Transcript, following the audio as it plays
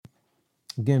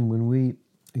Again, when we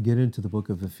get into the book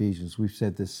of Ephesians, we've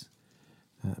said this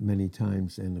many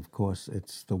times, and of course,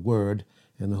 it's the Word,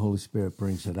 and the Holy Spirit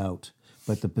brings it out.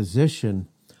 But the position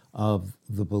of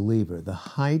the believer, the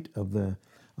height of the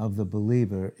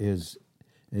believer is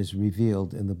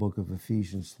revealed in the book of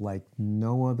Ephesians like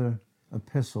no other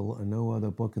epistle or no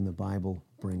other book in the Bible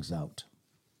brings out.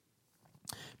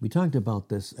 We talked about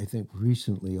this, I think,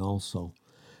 recently also,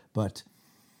 but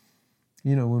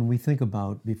when we think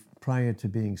about prior to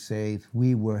being saved,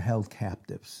 we were held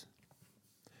captives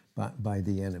by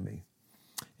the enemy.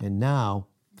 And now,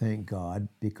 thank God,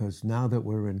 because now that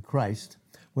we're in Christ,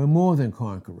 we're more than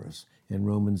conquerors in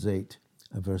Romans 8,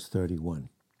 verse 31.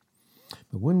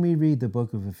 But when we read the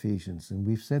book of Ephesians, and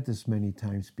we've said this many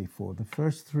times before, the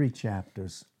first 3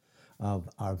 chapters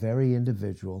are very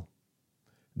individual,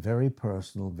 very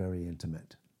personal, very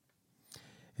intimate.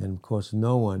 And of course,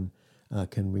 no one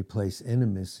can replace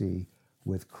intimacy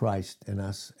with Christ and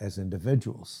us as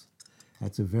individuals.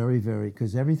 That's a very, very,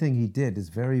 because everything he did is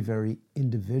very, very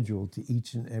individual to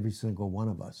each and every single one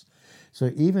of us.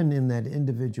 So even in that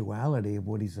individuality of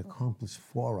what he's accomplished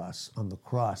for us on the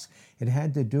cross, it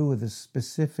had to do with a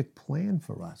specific plan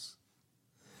for us.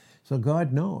 So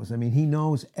God knows. I mean, he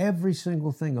knows every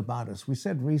single thing about us. We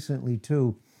said recently,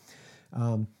 too,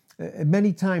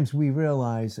 many times we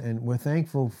realize and we're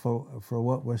thankful for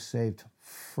what we're saved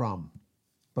from,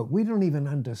 but we don't even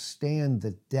understand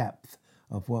the depth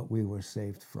of what we were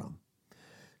saved from.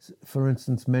 For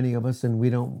instance, many of us, and we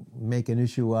don't make an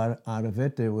issue out of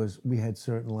it, we had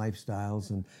certain lifestyles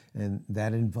and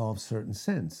that involved certain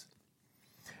sins.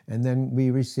 And then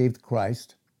we received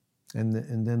Christ, and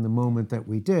then the moment that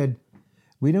we did,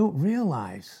 we don't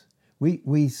realize.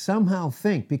 We somehow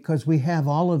think because we have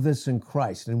all of this in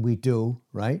Christ, and we do,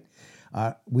 right?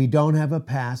 We don't have a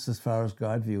past as far as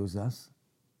God views us.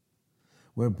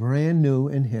 We're brand new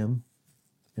in him.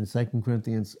 In 2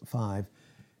 Corinthians 5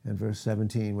 and verse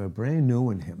 17, we're brand new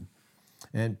in him.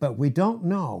 But we don't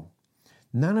know.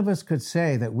 None of us could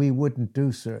say that we wouldn't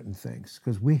do certain things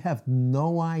because we have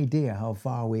no idea how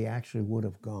far we actually would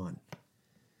have gone.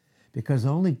 Because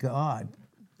only God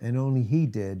and only he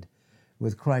did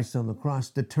with Christ on the cross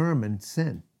determined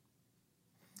sin.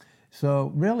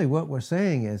 So really what we're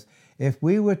saying is if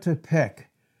we were to pick,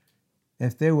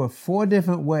 if there were 4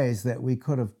 different ways that we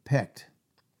could have picked,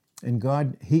 and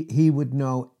God, he would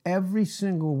know every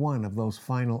single one of those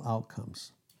final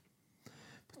outcomes.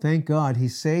 Thank God he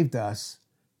saved us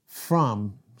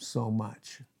from so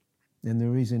much. And the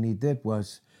reason he did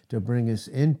was to bring us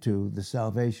into the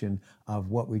salvation of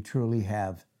what we truly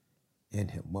have in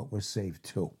him, what we're saved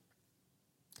to.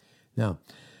 Now,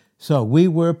 so we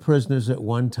were prisoners at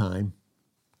one time.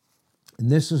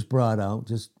 And this is brought out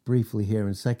just briefly here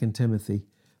in 2 Timothy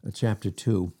chapter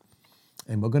 2.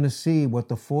 And we're going to see what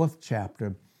the 4th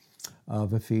chapter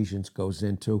of Ephesians goes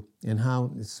into and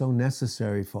how it's so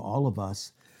necessary for all of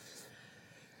us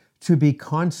to be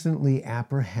constantly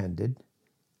apprehended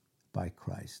by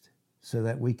Christ so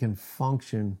that we can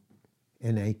function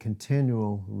in a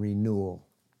continual renewal.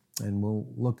 And we'll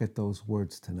look at those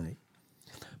words tonight.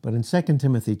 But in 2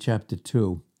 Timothy chapter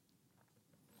 2,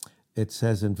 it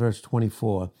says in verse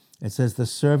 24, it says, the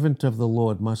servant of the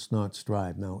Lord must not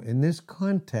strive. Now, in this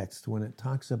context, when it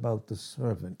talks about the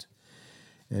servant,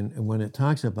 and when it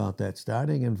talks about that,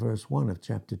 starting in verse 1 of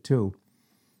chapter 2,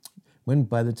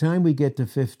 by the time we get to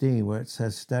 15, where it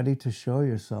says, study to show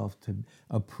yourself to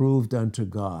approved unto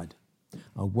God,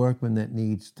 a workman that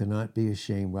needs to not be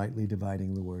ashamed, rightly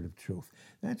dividing the word of truth.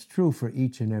 That's true for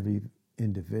each and every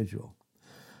individual.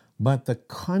 But the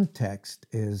context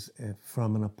is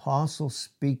from an apostle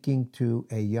speaking to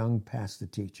a young pastor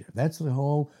teacher. That's the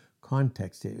whole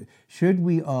context here. Should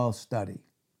we all study?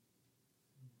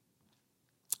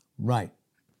 Right.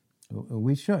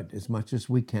 We should, as much as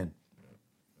we can.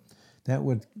 That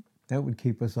would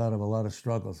keep us out of a lot of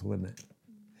struggles, wouldn't it?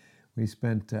 We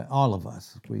spent, all of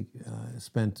us,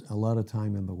 spent a lot of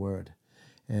time in the Word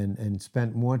and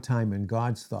spent more time in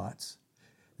God's thoughts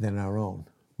than our own.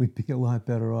 We'd be a lot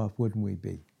better off, wouldn't we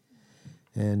be?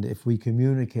 And if we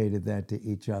communicated that to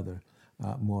each other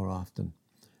more often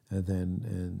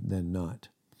than not.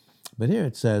 But here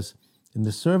it says, and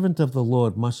the servant of the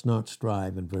Lord must not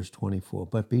strive, in verse 24,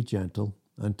 but be gentle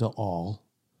unto all,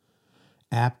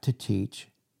 apt to teach,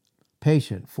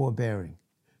 patient, forbearing.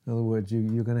 In other words,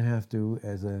 you're going to have to,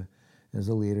 as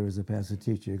a leader, as a pastor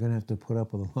teacher, you're going to have to put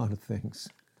up with a lot of things.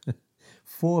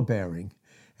 Forbearing,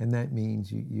 and that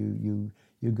means you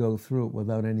go through it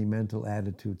without any mental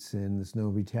attitude sin. There's no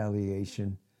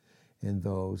retaliation in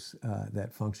those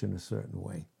that function a certain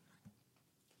way.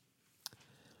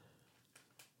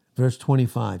 Verse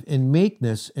 25, in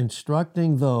meekness,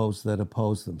 instructing those that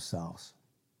oppose themselves.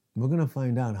 We're going to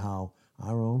find out how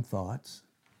our own thoughts,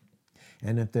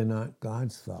 and if they're not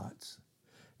God's thoughts,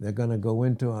 they're going to go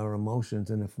into our emotions.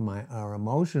 And if our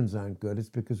emotions aren't good, it's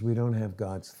because we don't have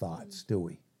God's thoughts, do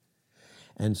we?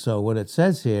 And so what it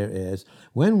says here is,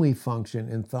 when we function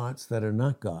in thoughts that are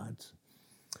not God's,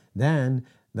 then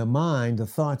the mind, the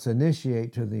thoughts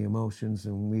initiate to the emotions,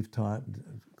 and we've taught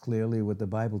clearly what the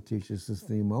Bible teaches is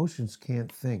the emotions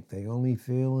can't think. They only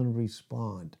feel and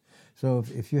respond. So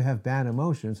if you have bad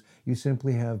emotions, you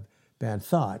simply have bad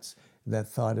thoughts. That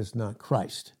thought is not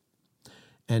Christ.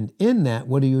 And in that,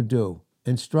 what do?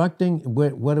 Instructing,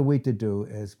 what are we to do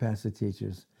as pastor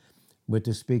teachers? We're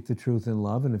to speak the truth in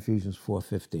love in Ephesians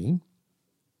 4:15.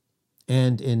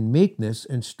 And in meekness,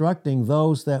 instructing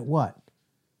those that what?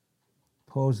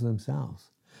 Oppose themselves.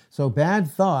 So bad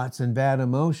thoughts and bad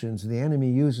emotions, the enemy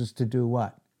uses to do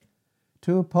what?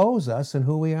 To oppose us and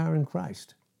who we are in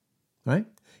Christ. Right?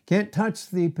 Can't touch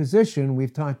the position.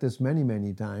 We've taught this many,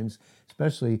 many times,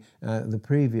 especially the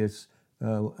previous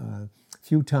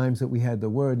few times that we had the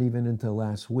Word, even into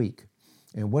last week.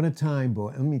 And what a time,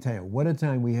 boy, let me tell you, what a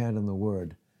time we had on the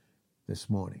Word this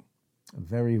morning.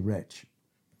 Very rich.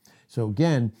 So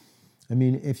again, I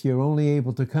mean, if you're only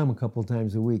able to come a couple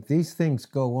times a week, these things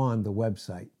go on the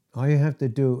website. All you have to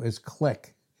do is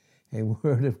click a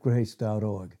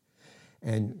wordofgrace.org,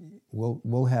 and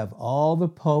we'll have all the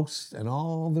posts and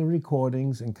all the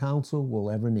recordings and counsel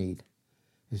we'll ever need.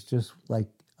 It's just like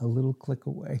a little click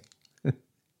away.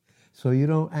 So you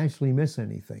don't actually miss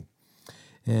anything.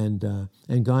 And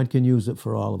God can use it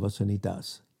for all of us, and he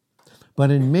does.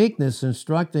 But in meekness,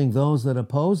 instructing those that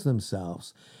oppose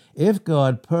themselves, if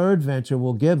God peradventure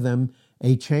will give them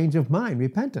a change of mind,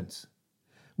 repentance.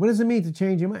 What does it mean to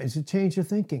change your mind? It's to change your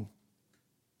thinking.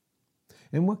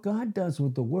 And what God does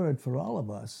with the Word for all of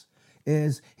us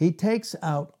is he takes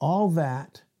out all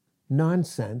that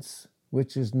nonsense,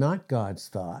 which is not God's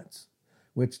thoughts,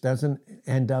 which doesn't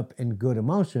end up in good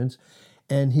emotions,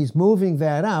 and he's moving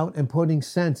that out and putting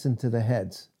sense into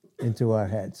our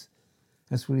heads.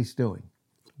 That's what he's doing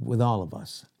with all of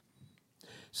us.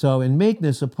 So in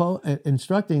meekness,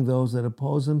 instructing those that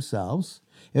oppose themselves,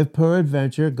 if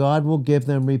peradventure God will give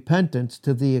them repentance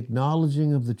to the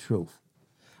acknowledging of the truth.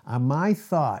 Are my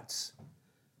thoughts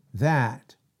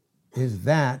that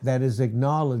is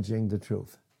acknowledging the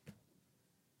truth?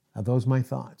 Are those my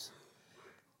thoughts?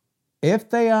 If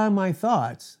they are my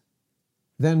thoughts,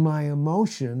 then my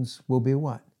emotions will be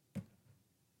what?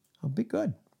 I'll be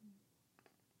good,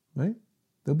 right?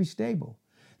 They'll be stable.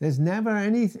 There's never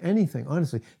anything,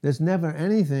 honestly, there's never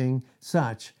anything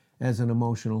such as an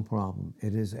emotional problem.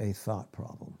 It is a thought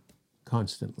problem,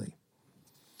 constantly.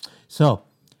 So,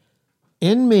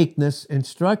 in meekness,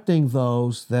 instructing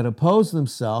those that oppose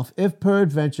themselves, if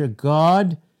peradventure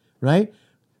God, right?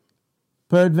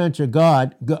 Peradventure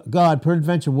God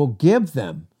peradventure will give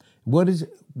them.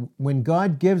 When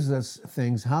God gives us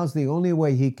things, how's the only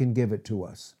way he can give it to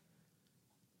us?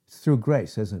 It's through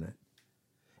grace, isn't it?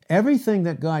 Everything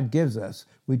that God gives us,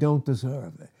 we don't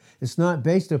deserve it. It's not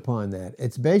based upon that.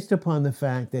 It's based upon the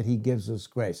fact that he gives us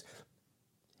grace.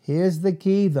 Here's the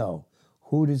key, though.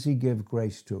 Who does he give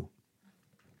grace to?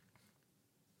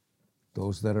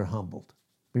 Those that are humbled.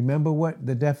 Remember what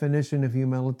the definition of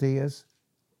humility is?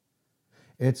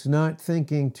 It's not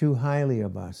thinking too highly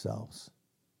of ourselves,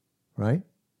 right?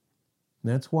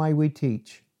 That's why we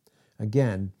teach.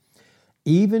 Again,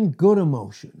 even good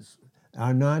emotions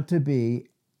are not to be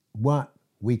what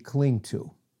we cling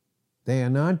to. They are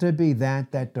not to be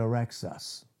that directs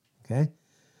us, okay?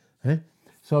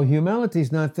 So humility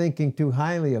is not thinking too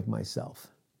highly of myself.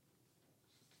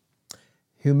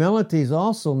 Humility is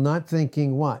also not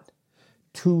thinking what?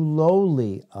 Too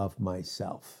lowly of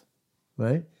myself,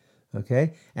 right?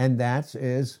 Okay? And that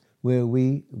is where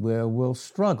we'll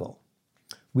struggle.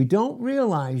 We don't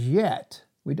realize yet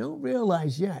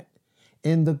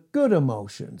in the good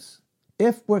emotions,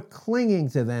 if we're clinging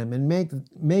to them and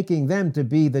making them to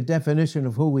be the definition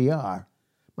of who we are,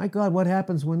 my God, what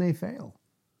happens when they fail?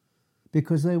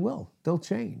 Because they will. They'll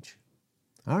change.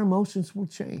 Our emotions will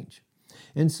change.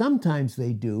 And sometimes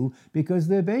they do because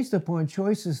they're based upon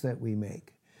choices that we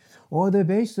make, or they're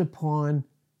based upon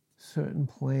certain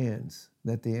plans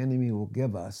that the enemy will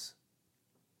give us,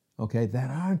 okay,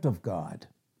 that aren't of God.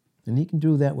 And he can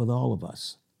do that with all of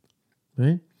us,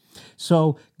 right?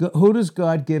 So who does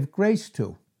God give grace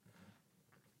to?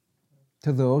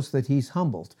 To those that he's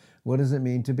humbled. What does it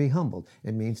mean to be humbled?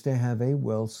 It means to have a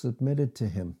will submitted to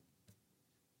him.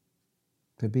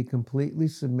 To be completely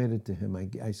submitted to him.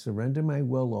 I surrender my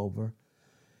will over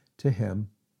to him.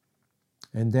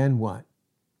 And then what?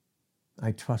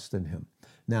 I trust in him.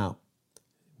 Now,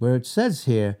 where it says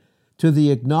here, to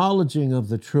the acknowledging of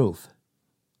the truth.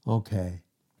 Okay.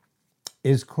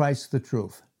 Is Christ the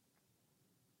truth?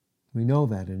 We know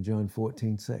that in John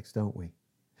 14:6, don't we?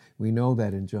 We know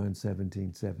that in John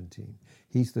 17:17.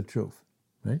 He's the truth,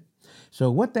 right? So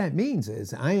what that means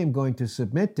is I am going to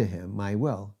submit to him my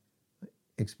will,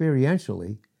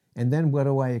 experientially, and then what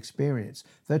do I experience?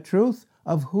 The truth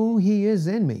of who he is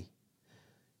in me.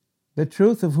 The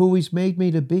truth of who he's made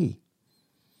me to be.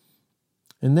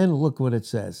 And then look what it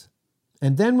says.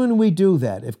 And then when we do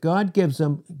that, if God gives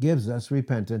us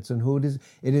repentance, and who it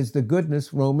is the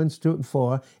goodness, Romans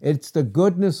 2:4, it's the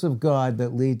goodness of God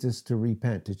that leads us to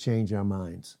repent, to change our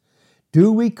minds.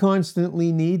 Do we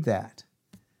constantly need that?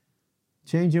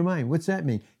 Change your mind. What's that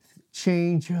mean?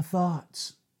 Change your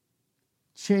thoughts.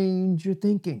 Change your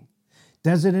thinking.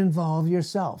 Does it involve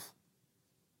yourself?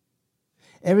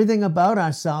 Everything about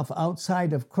ourselves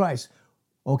outside of Christ.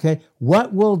 Okay,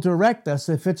 what will direct us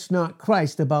if it's not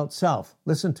Christ about self?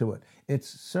 Listen to it. It's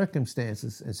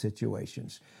circumstances and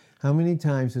situations. How many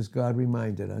times has God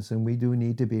reminded us, and we do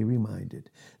need to be reminded,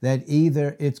 that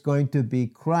either it's going to be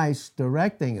Christ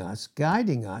directing us,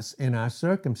 guiding us in our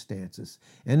circumstances.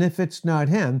 And if it's not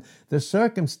him, the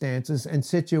circumstances and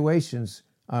situations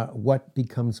are what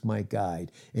becomes my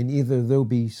guide. And either they'll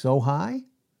be so high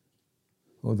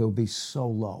or they'll be so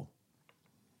low.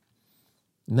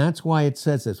 And that's why it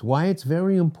says this. Why it's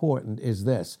very important is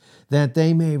this, that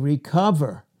they may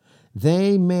recover.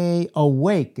 They may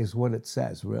awake is what it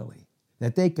says, really.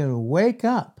 That they can wake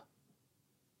up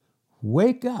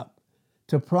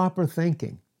to proper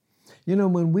thinking. You know,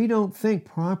 when we don't think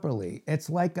properly, it's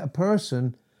like a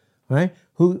person, right,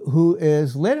 who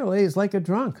is literally is like a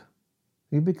drunk.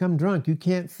 You become drunk. You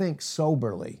can't think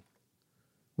soberly.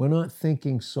 We're not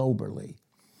thinking soberly.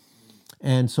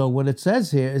 And so what it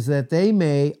says here is that they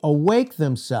may awake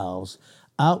themselves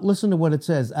out, listen to what it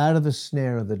says, out of the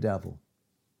snare of the devil,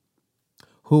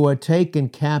 who are taken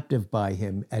captive by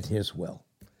him at his will.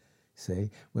 See,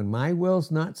 when my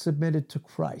will's not submitted to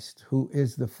Christ, who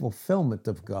is the fulfillment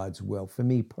of God's will for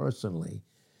me personally,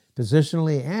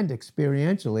 positionally and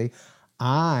experientially,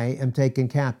 I am taken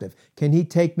captive. Can he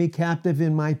take me captive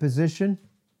in my position?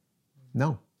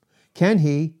 No. Can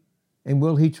he? And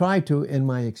will he try to in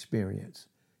my experience?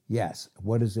 Yes.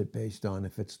 What is it based on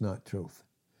if it's not truth?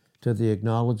 To the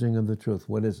acknowledging of the truth.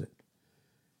 What is it?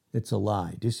 It's a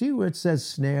lie. Do you see where it says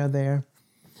snare there?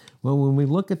 Well, when we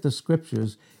look at the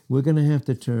scriptures, we're going to have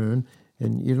to turn,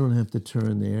 and you don't have to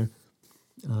turn there,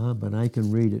 but I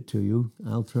can read it to you.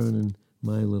 I'll turn in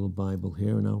my little Bible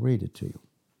here, and I'll read it to you.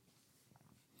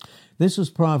 This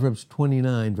is Proverbs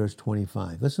 29, verse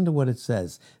 25. Listen to what it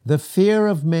says. The fear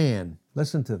of man.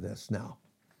 Listen to this now.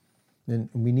 And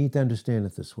we need to understand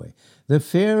it this way. The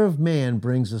fear of man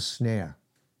brings a snare.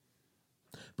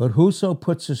 But whoso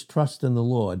puts his trust in the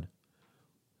Lord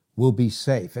will be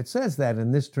safe. It says that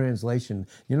in this translation.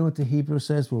 You know what the Hebrew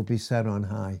says? Will be set on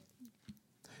high.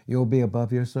 You'll be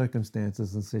above your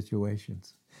circumstances and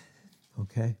situations.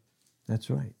 Okay? That's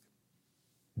right.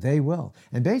 They will.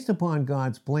 And based upon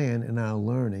God's plan in our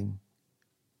learning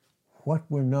what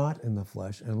we're not in the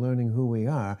flesh and learning who we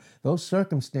are, those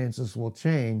circumstances will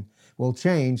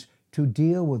change to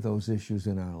deal with those issues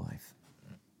in our life.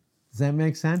 Does that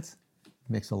make sense?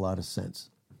 It makes a lot of sense.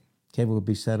 Okay, we'll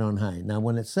be set on high. Now,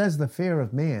 when it says the fear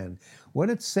of man, what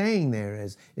it's saying there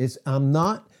is I'm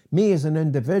not, me as an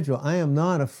individual, I am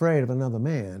not afraid of another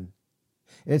man.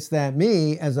 It's that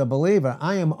me as a believer,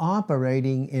 I am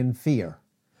operating in fear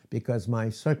because my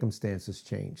circumstances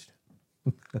changed.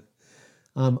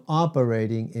 I'm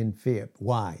operating in fear.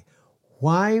 Why?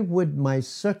 Why would my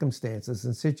circumstances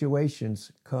and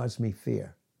situations cause me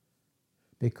fear?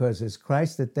 Because is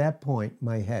Christ at that point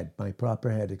my head, my proper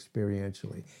head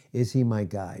experientially? Is he my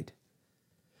guide?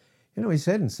 You know, he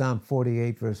said in Psalm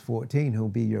 48, verse 14, he'll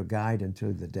be your guide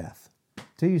unto the death,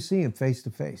 till you see him face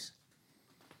to face.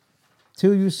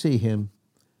 Till you see him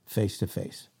face to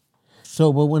face.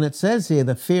 So, but when it says here,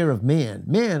 the fear of man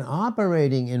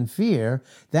operating in fear,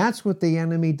 that's what the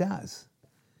enemy does.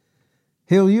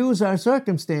 He'll use our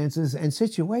circumstances and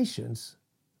situations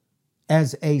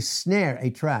as a snare, a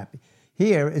trap.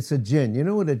 Here, it's a jinn. You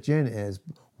know what a jinn is?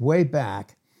 Way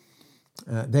back,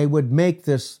 they would make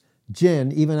this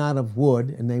jinn even out of wood,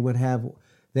 and they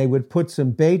would put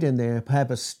some bait in there,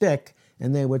 have a stick,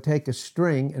 and they would take a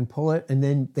string and pull it, and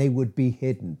then they would be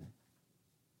hidden.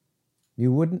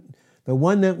 The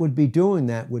one that would be doing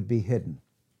that would be hidden.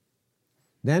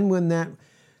 Then when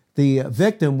the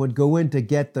victim would go in to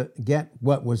get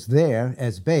what was there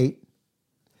as bait,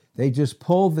 they just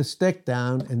pulled the stick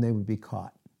down and they would be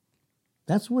caught.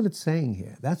 That's what it's saying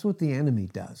here. That's what the enemy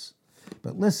does.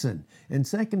 But listen, in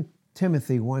 2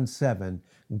 Timothy 1:7,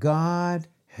 God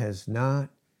has not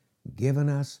given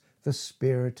us the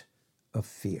spirit of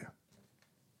fear.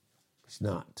 He's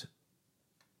not.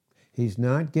 He's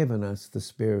not given us the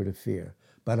spirit of fear,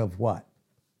 but of what?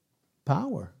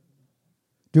 Power.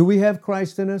 Do we have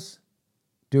Christ in us?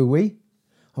 Do we?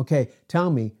 Okay, tell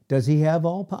me, does he have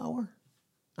all power?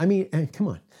 I mean, come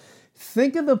on.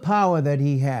 Think of the power that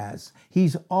he has. Do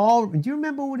you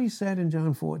remember what he said in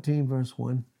John 14, verse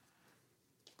 1?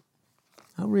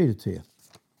 I'll read it to you,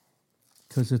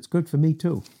 because it's good for me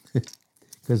too,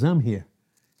 because I'm here,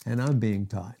 and I'm being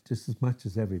taught just as much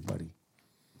as everybody.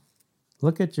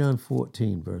 Look at John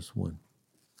 14, verse 1.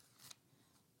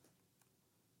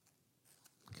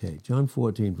 Okay, John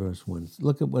 14, verse 1.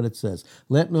 Look at what it says.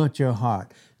 Let not your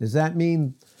heart. Does that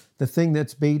mean the thing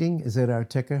that's beating? Is it our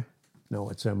ticker? No,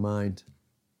 it's our mind.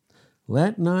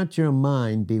 Let not your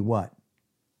mind be what?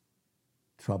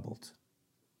 Troubled.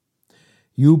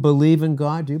 You believe in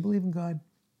God? Do you believe in God?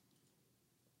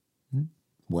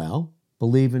 Well,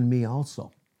 believe in me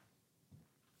also.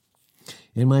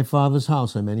 In my Father's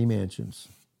house are many mansions.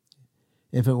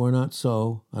 If it were not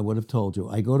so, I would have told you.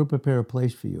 I go to prepare a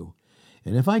place for you.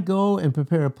 And if I go and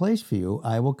prepare a place for you,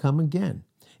 I will come again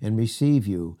and receive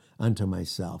you unto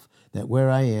myself, that where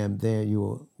I am, there you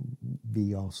will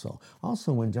be also.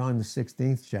 Also, in John the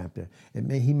 16th chapter,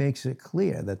 he makes it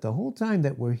clear that the whole time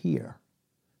that we're here,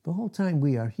 the whole time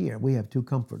we are here, we have two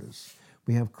comforters.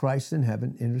 We have Christ in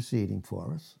heaven interceding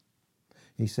for us.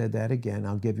 He said that again.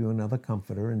 I'll give you another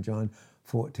comforter in John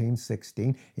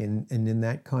 14:16. And in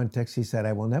that context, he said,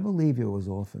 I will never leave you as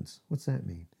orphans. What's that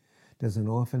mean? Does an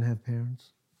orphan have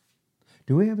parents?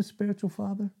 Do we have a spiritual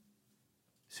father?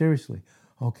 Seriously.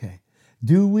 Okay.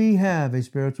 Do we have a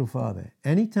spiritual father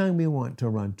anytime we want to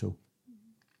run to?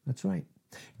 That's right.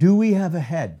 Do we have a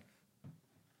head?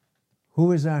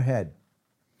 Who is our head?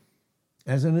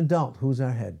 As an adult, who's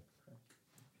our head?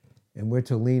 And we're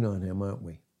to lean on him, aren't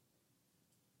we?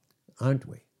 Aren't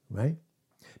we? Right?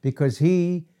 Because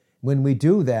when we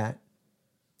do that,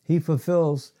 he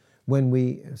fulfills, when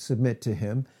we submit to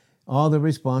him, all the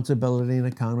responsibility and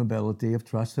accountability of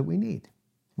trust that we need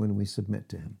when we submit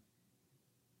to him.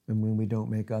 And when we don't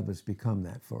make others become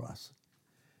that for us.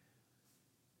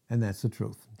 And that's the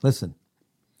truth. Listen,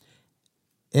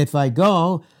 if I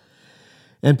go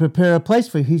and prepare a place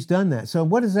for you, he's done that. So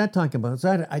what is that talking about? It's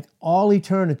that all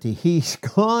eternity. He's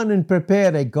gone and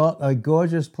prepared a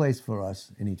gorgeous place for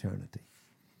us in eternity.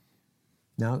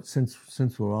 Now,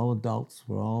 since we're all adults,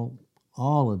 we're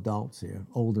all adults here,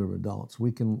 older adults,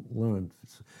 we can learn.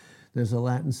 There's a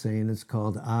Latin saying, it's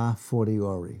called a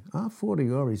fortiori. A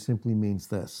fortiori simply means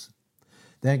this,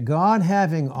 that God,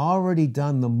 having already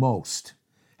done the most,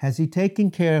 has he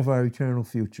taken care of our eternal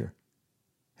future?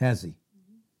 Has he?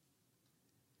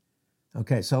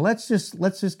 Okay, so let's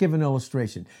just give an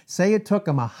illustration. Say it took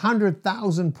him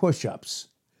 100,000 push-ups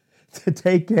to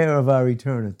take care of our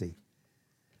eternity.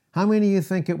 How many of you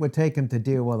think it would take him to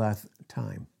deal with our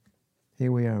time?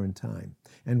 Here we are in time.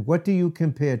 And what do you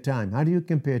compare time? How do you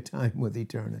compare time with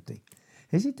eternity?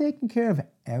 Has he taken care of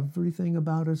everything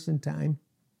about us in time?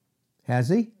 Has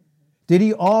he? Did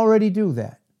he already do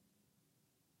that?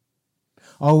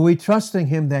 Or are we trusting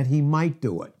him that he might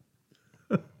do it?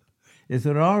 Is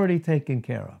it already taken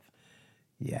care of?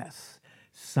 Yes.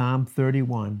 Psalm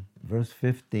 31, verse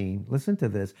 15. Listen to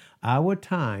this. Our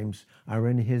times are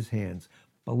in his hands.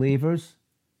 Believers,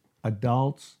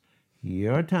 adults,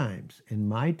 your times and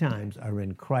my times are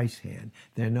in Christ's hand.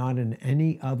 They're not in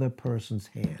any other person's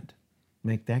hand.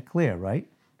 Make that clear, right?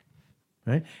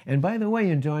 Right? And by the way,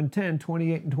 in John 10,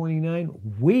 28 and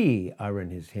 29, we are in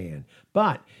his hand.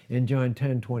 But in John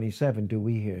 10, 27, do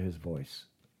we hear his voice?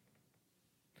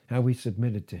 Are we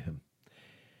submitted to him?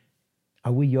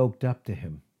 Are we yoked up to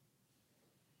him?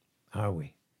 Are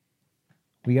we?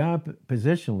 We are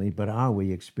positionally, but are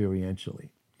we experientially?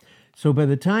 So by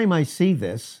the time I see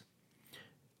this,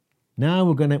 now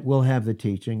we'll have the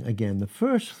teaching. Again, the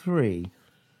first 3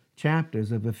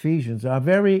 chapters of Ephesians are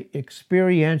very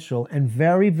experiential and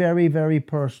very, very, very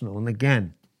personal. And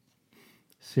again,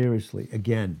 seriously,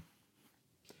 again,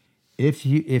 if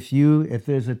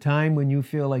there's a time when you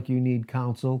feel like you need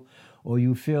counsel or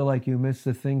you feel like you miss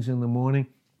the things in the morning,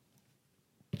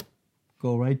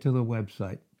 go right to the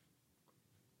website.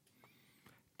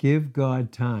 Give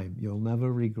God time. You'll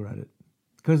never regret it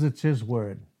because it's his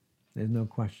word. There's no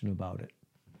question about it.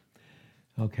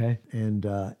 Okay? And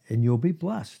you'll be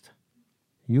blessed.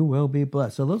 You will be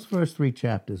blessed. So those first 3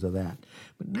 chapters are that.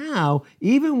 But now,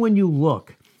 even when you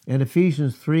look at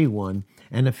Ephesians 3:1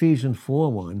 and Ephesians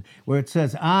 4:1, where it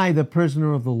says, I, the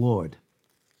prisoner of the Lord.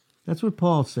 That's what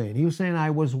Paul's saying. He was saying, I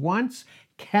was once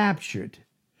captured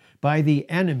by the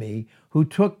enemy who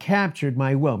captured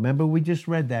my will. Remember, we just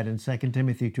read that in 2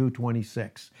 Timothy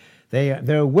 2:26.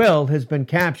 Their will has been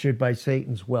captured by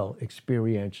Satan's will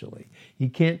experientially. He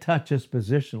can't touch us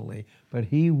positionally, but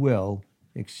he will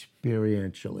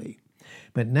experientially.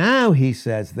 But now he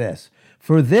says this,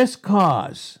 for this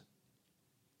cause,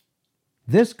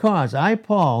 I,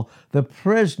 Paul, the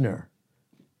prisoner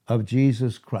of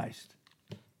Jesus Christ.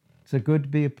 Is it good to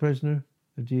be a prisoner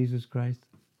of Jesus Christ?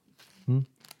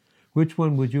 Which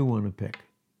one would you want to pick?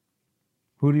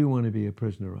 Who do you want to be a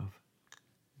prisoner of?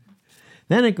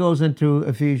 Then it goes into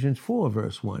Ephesians 4,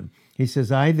 verse 1. He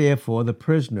says, I, therefore, the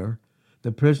prisoner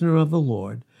of the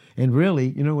Lord. And really,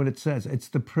 you know what it says? It's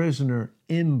the prisoner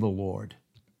in the Lord.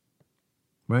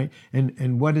 Right?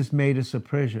 And what has made us a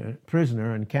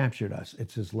prisoner and captured us?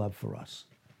 It's his love for us.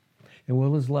 And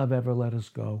will his love ever let us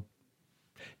go?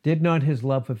 Did not his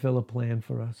love fulfill a plan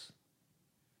for us?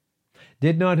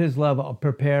 Did not his love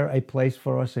prepare a place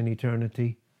for us in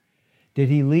eternity? Did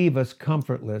he leave us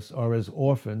comfortless or as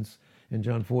orphans in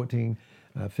John 14,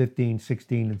 15,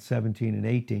 16, and 17, and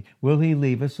 18? Will he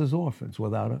leave us as orphans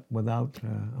without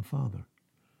a father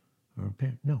or a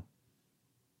parent? No.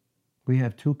 We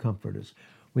have two comforters.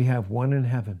 We have one in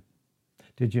heaven.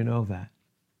 Did you know that?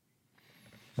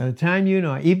 By the time you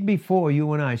know, even before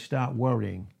you and I start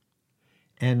worrying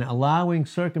and allowing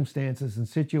circumstances and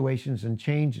situations and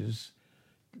changes,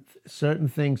 certain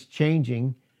things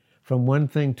changing from one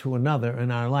thing to another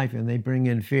in our life, and they bring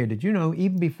in fear. Did you know,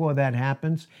 even before that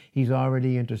happens, he's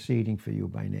already interceding for you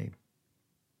by name?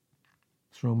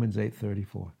 It's Romans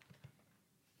 8:34.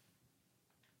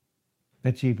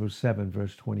 That's Hebrews 7,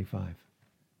 verse 25.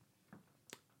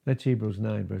 That's Hebrews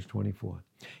 9, verse 24.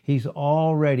 He's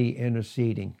already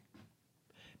interceding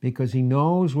because he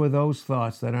knows where those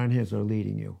thoughts that aren't his are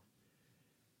leading you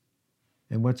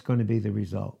and what's going to be the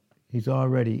result. He's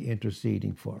already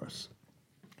interceding for us.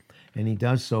 And he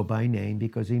does so by name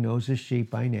because he knows his sheep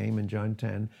by name in John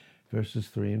 10, verses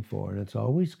 3 and 4. And it's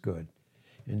always good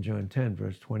in John 10,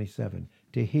 verse 27,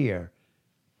 to hear,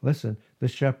 listen, the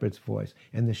shepherd's voice.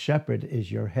 And the shepherd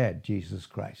is your head, Jesus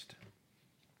Christ.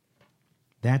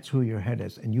 That's who your head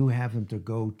is. And you have him to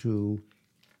go to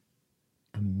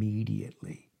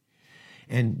immediately.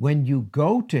 And when you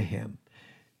go to him,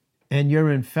 and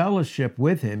you're in fellowship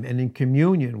with him and in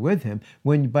communion with him,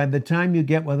 when by the time you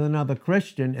get with another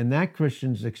Christian and that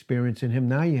Christian's experiencing him,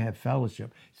 now you have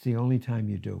fellowship. It's the only time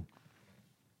you do.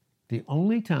 The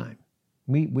only time.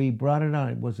 We brought it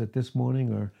out. Was it this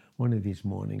morning or one of these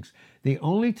mornings? The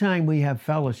only time we have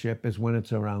fellowship is when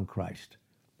it's around Christ.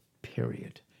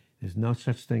 Period. There's no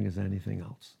such thing as anything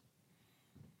else.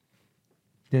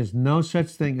 There's no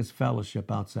such thing as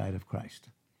fellowship outside of Christ.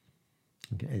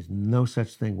 Okay, there's no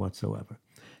such thing whatsoever.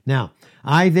 Now,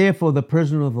 I, therefore, the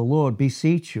prisoner of the Lord,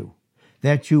 beseech you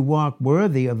that you walk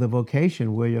worthy of the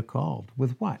vocation where you're called.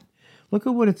 With what? Look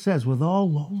at what it says, with all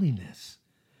lowliness,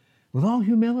 with all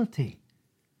humility.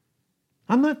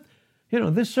 I'm not,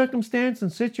 this circumstance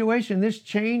and situation, this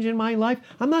change in my life,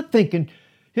 I'm not thinking,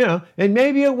 and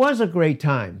maybe it was a great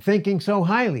time, thinking so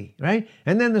highly, right?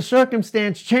 And then the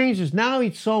circumstance changes. Now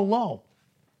it's so low.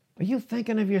 Are you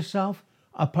thinking of yourself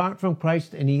apart from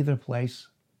Christ in either place?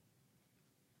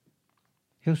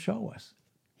 He'll show us.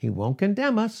 He won't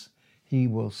condemn us. He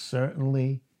will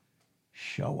certainly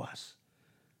show us.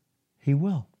 He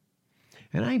will.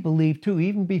 And I believe, too,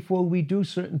 even before we do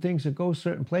certain things or go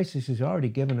certain places, he's already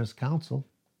given us counsel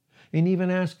and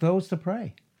even asked those to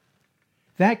pray.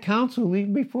 That counsel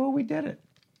even before we did it.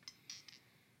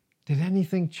 Did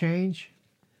anything change?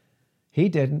 He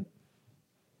didn't.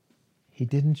 He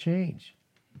didn't change.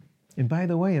 And by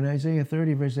the way, in Isaiah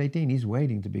 30, verse 18, he's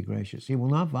waiting to be gracious. He will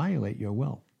not violate your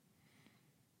will.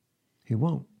 He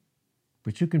won't.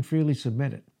 But you can freely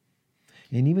submit it.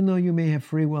 And even though you may have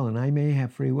free will, and I may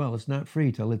have free will, it's not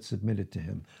free till it's submitted to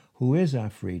him, who is our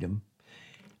freedom.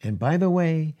 And by the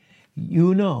way,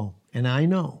 you know, and I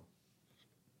know,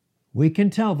 we can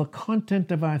tell the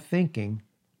content of our thinking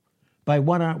by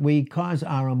what we cause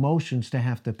our emotions to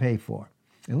have to pay for.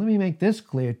 And let me make this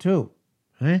clear too.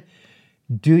 Right?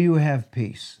 Do you have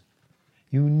peace?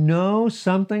 You know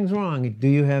something's wrong. Do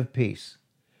you have peace?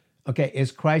 Okay,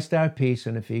 is Christ our peace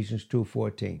in Ephesians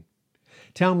 2:14?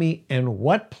 Tell me, in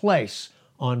what place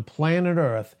on planet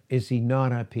Earth is he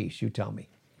not our peace? You tell me.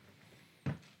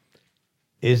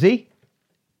 Is he?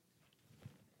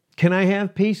 Can I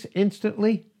have peace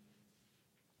instantly?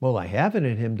 Well, I have it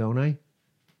in him, don't I?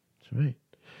 That's right.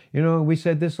 We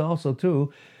said this also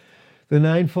too. The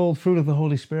ninefold fruit of the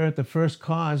Holy Spirit, the first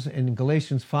cause in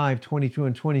Galatians 5:22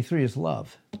 and 23 is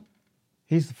love.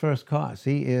 He's the first cause.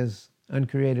 He is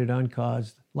uncreated,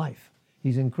 uncaused life.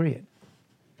 He's increate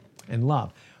and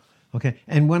love. Okay,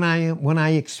 and when I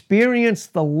experience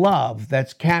the love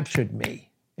that's captured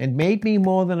me and made me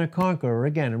more than a conqueror,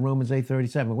 again in Romans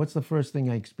 8:37, what's the first thing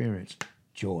I experience?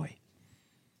 Joy.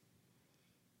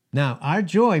 Now, our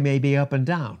joy may be up and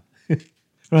down,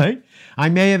 right? I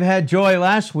may have had joy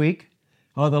last week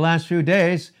or the last few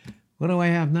days. What do I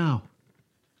have now?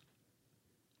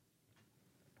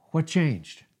 What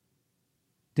changed?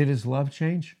 Did his love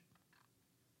change?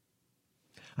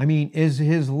 I mean, is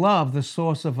his love the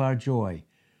source of our joy?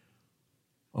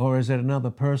 Or is it another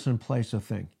person, place, or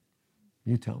thing?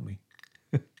 You tell me.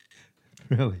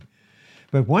 Really.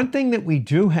 But one thing that we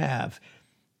do have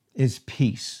is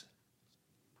peace.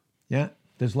 Yeah?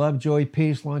 There's love, joy,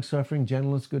 peace, long-suffering,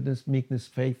 gentleness, goodness, meekness,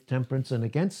 faith, temperance, and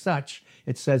against such,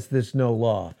 it says there's no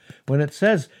law. When it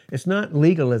says, it's not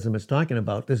legalism it's talking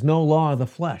about, there's no law of the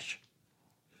flesh.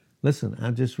 Listen,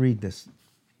 I'll just read this.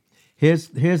 Here's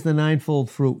the ninefold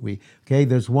fruit.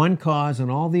 There's one cause, and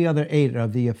all the other 8 are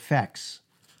the effects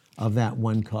of that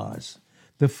one cause.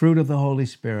 The fruit of the Holy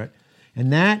Spirit.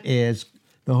 And that is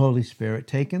the Holy Spirit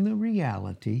taking the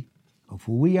reality of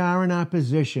who we are in our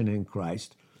position in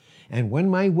Christ. And when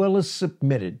my will is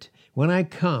submitted, when I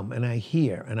come and I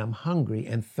hear and I'm hungry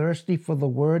and thirsty for the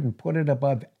word and put it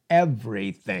above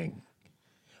everything,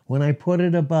 when I put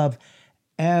it above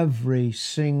every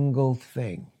single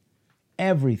thing,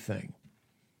 everything,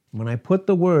 when I put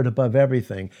the word above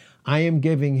everything, I am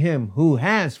giving him who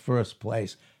has first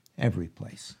place, every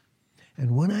place.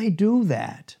 And when I do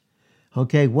that, what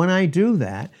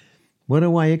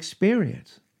do I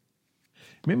experience?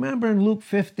 Remember in Luke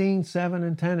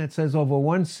 15:7-10, it says over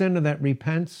one sinner that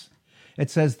repents, it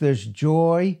says there's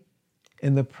joy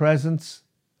in the presence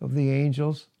of the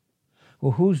angels.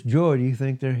 Well, whose joy do you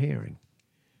think they're hearing?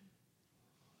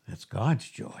 That's God's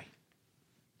joy.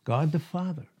 God the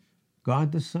Father,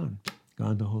 God the Son,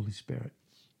 God the Holy Spirit.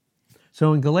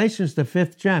 So in Galatians, the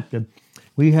 5th chapter,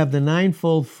 we have the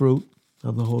ninefold fruit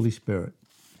of the Holy Spirit.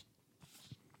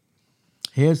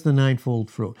 Here's the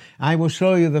ninefold fruit. I will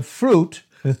show you the fruit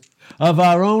of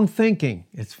our own thinking.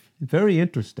 It's very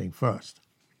interesting first.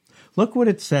 Look what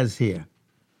it says here.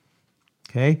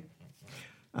 Okay?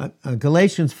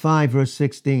 Galatians 5, verse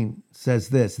 16 says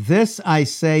this. This I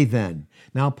say then.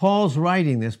 Now, Paul's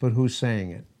writing this, but who's saying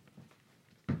it?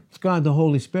 It's God the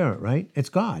Holy Spirit, right? It's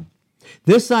God.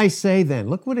 This I say then.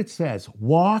 Look what it says.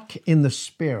 Walk in the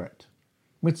Spirit.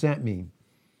 What's that mean?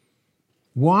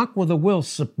 Walk with a will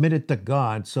submitted to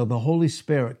God so the Holy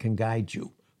Spirit can guide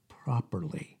you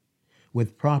properly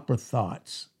with proper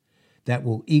thoughts that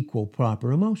will equal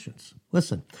proper emotions.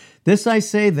 Listen, this I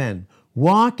say then,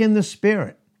 walk in the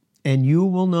Spirit and you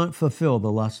will not fulfill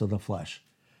the lusts of the flesh.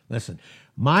 Listen,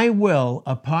 my will,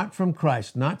 apart from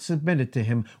Christ, not submitted to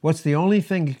him, what's the only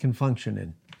thing it can function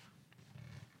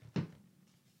in?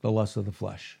 The lust of the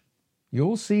flesh.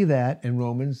 You'll see that in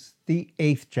Romans, the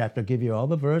 8th chapter. I'll give you all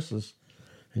the verses,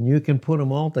 and you can put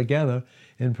them all together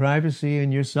in privacy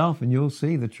in yourself, and you'll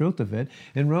see the truth of it.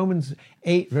 In Romans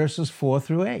 8, verses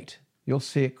 4-8, you'll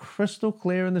see it crystal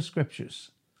clear in the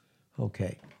Scriptures.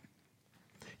 Okay.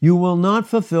 You will not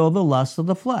fulfill the lust of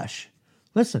the flesh.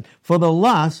 Listen, for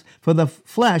the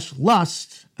flesh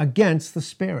lusts against the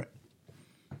Spirit.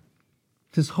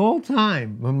 This whole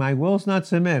time, when my will's not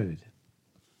submitted,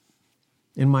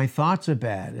 and my thoughts are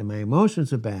bad, and my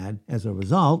emotions are bad as a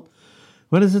result,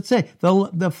 what does it say?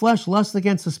 The flesh lusts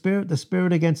against the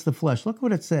Spirit against the flesh. Look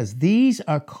what it says. These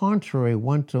are contrary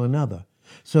one to another,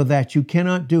 so that you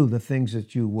cannot do the things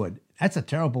that you would. That's a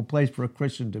terrible place for a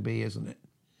Christian to be, isn't it?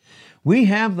 We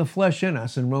have the flesh in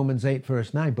us in Romans 8,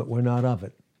 verse 9, but we're not of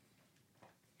it.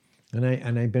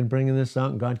 And I've been bringing this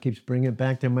out, and God keeps bringing it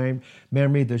back to my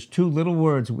memory. There's 2 little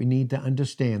words we need to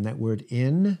understand, that word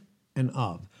in and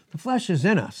of. The flesh is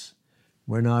in us.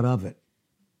 We're not of it.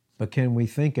 But can we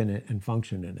think in it and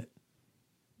function in it?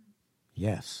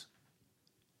 Yes.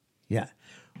 Yeah.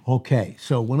 Okay,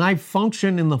 so when I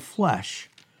function in the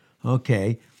flesh,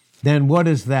 okay, then what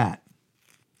is that?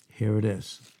 Here it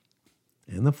is.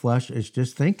 In the flesh is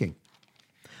just thinking.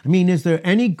 I mean, is there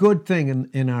any good thing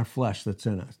in our flesh that's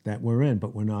in us, that we're in,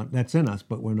 but we're not, that's in us,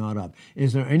 but we're not of?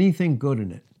 Is there anything good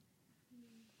in it?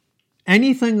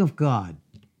 Anything of God?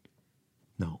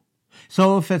 No.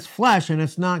 So if it's flesh and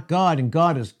it's not God and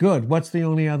God is good, what's the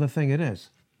only other thing it is?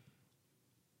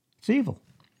 It's evil.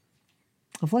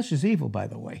 The flesh is evil, by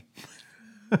the way.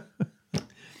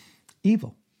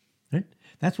 Evil. Right?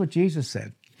 That's what Jesus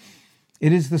said.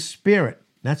 It is the Spirit.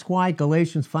 That's why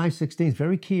Galatians 5:16 is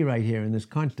very key right here in this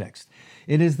context.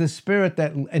 It is the Spirit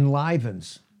that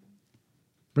enlivens.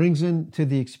 brings into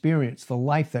the experience the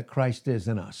life that Christ is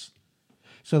in us.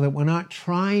 So that we're not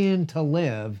trying to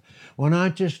live, we're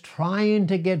not just trying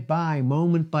to get by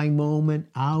moment by moment,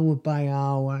 hour by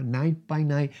hour, night by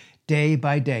night, day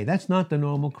by day. That's not the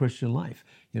normal Christian life.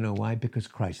 You know why? Because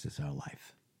Christ is our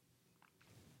life.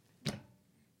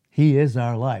 He is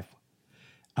our life.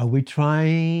 Are we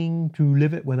trying to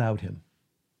live it without him?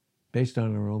 Based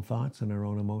on our own thoughts and our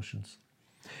own emotions.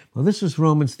 Well, this is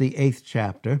Romans, the 8th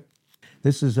chapter.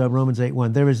 This is Romans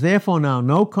 8:1. There is therefore now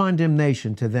no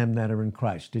condemnation to them that are in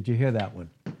Christ. Did you hear that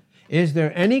one? Is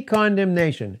there any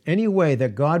condemnation, any way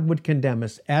that God would condemn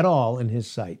us at all in his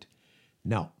sight?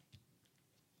 No.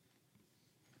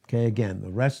 Okay, again, the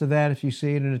rest of that, if you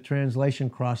see it in a translation,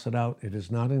 cross it out. It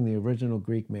is not in the original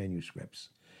Greek manuscripts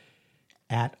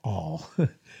at all.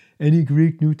 Any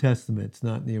Greek New Testament, it's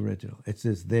not in the original. It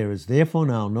says, there is therefore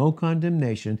now no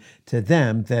condemnation to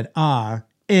them that are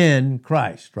in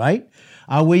Christ, right?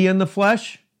 Are we in the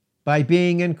flesh by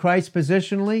being in Christ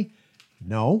positionally?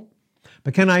 No.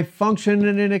 But can I function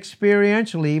in it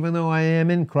experientially even though I am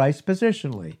in Christ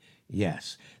positionally?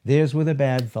 Yes. There's where the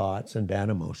bad thoughts and bad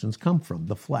emotions come from,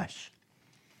 the flesh.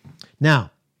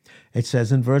 Now, it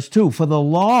says in verse 2, for the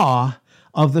law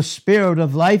of the Spirit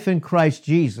of life in Christ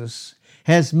Jesus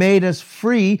has made us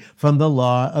free from the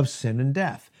law of sin and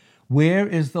death. Where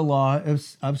is the law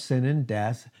of sin and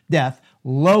death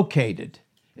located?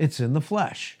 It's in the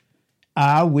flesh.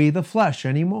 Are we the flesh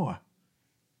anymore?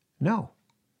 No.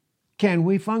 Can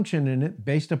we function in it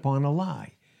based upon a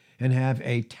lie and have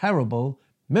a terrible,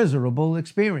 miserable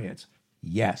experience?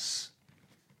 Yes.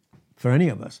 For any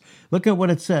of us. Look at what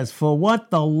it says. For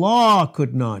what the law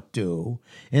could not do,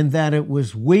 in that it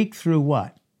was weak through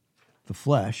what? The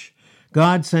flesh.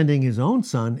 God sending his own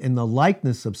son in the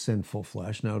likeness of sinful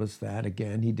flesh. Notice that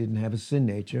again, he didn't have a sin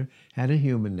nature, had a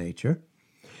human nature.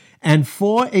 And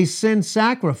for a sin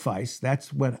sacrifice,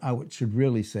 that's what I should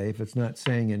really say if it's not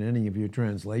saying in any of your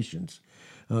translations.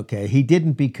 Okay, he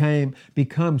didn't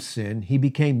become sin, he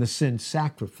became the sin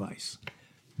sacrifice.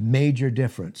 Major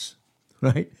difference,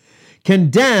 right?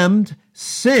 Condemned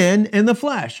sin in the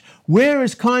flesh. Where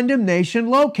is condemnation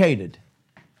located?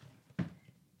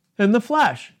 In the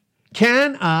flesh.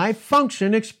 Can I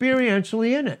function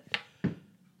experientially in it?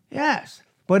 Yes.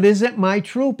 But is it my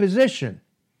true position?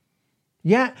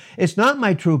 Yeah, it's not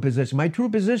my true position. My true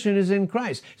position is in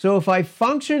Christ. So if I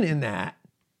function in that,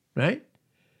 right?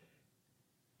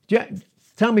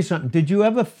 Tell me something. Did you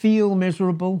ever feel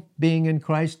miserable being in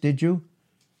Christ? Did you?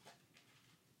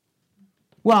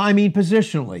 Well, I mean,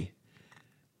 positionally.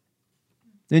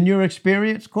 In your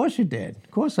experience? Of course you did.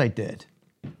 Of course I did.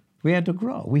 We had to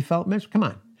grow. We felt miserable. Come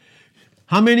on.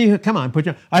 How many, come on,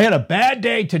 I had a bad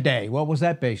day today. What was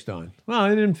that based on? Well, I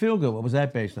didn't feel good. What was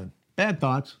that based on? Bad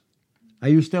thoughts. Are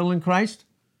you still in Christ?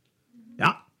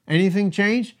 Yeah. Anything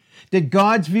change? Did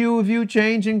God's view of you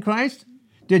change in Christ?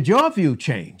 Did your view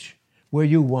change? Were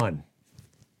you one?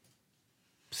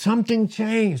 Something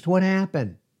changed. What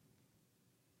happened?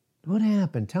 What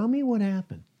happened? Tell me what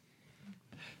happened.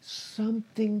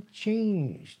 Something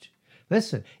changed.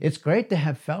 Listen, it's great to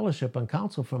have fellowship and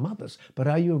counsel from others, but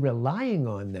are you relying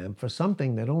on them for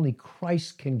something that only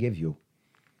Christ can give you?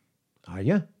 Are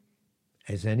you?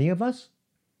 As any of us?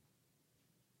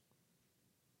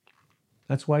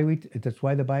 That's why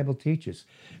the Bible teaches.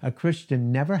 A Christian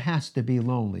never has to be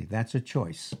lonely. That's a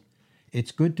choice.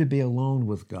 It's good to be alone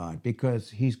with God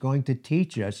because he's going to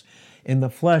teach us in the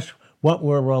flesh what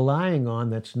we're relying on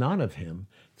that's not of him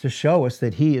to show us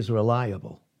that he is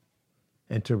reliable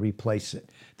and to replace it.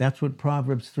 That's what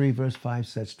Proverbs 3 verse 5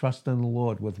 says. Trust in the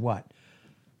Lord with what?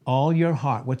 All your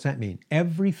heart. What's that mean?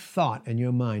 Every thought in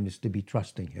your mind is to be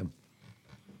trusting him.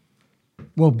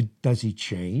 Well, does he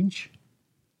change?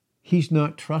 He's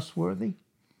not trustworthy.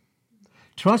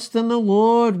 Trust in the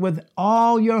Lord with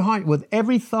all your heart, with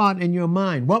every thought in your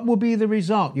mind. What will be the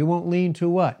result? You won't lean to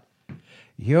what?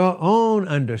 Your own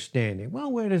understanding.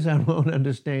 Well, where does our own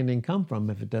understanding come from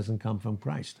if it doesn't come from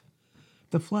Christ?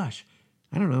 The flesh.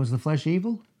 I don't know, is the flesh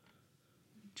evil?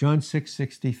 John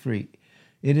 6:63.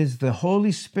 It is the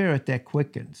Holy Spirit that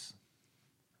quickens.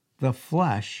 The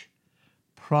flesh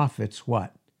profits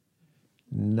what?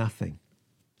 Nothing.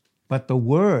 But the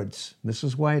words, this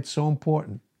is why it's so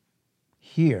important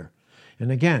here.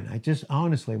 And again, I just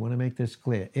honestly want to make this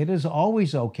clear. It is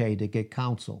always okay to get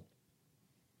counsel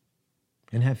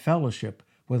and have fellowship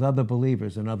with other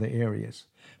believers in other areas.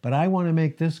 But I want to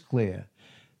make this clear,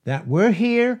 that we're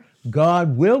here,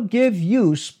 God will give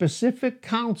you specific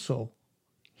counsel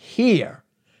here,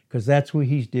 because that's where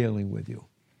he's dealing with you.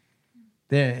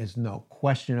 There is no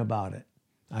question about it.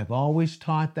 I've always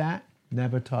taught that,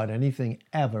 never taught anything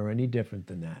ever any different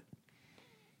than that.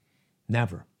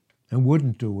 Never. And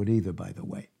wouldn't do it either, by the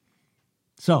way.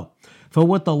 So, for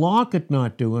what the law could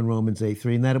not do in Romans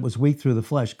 8:3, and that it was weak through the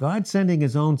flesh, God sending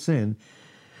his own sin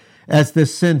as the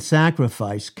sin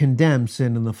sacrifice condemned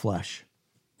sin in the flesh,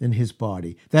 in his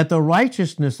body, that the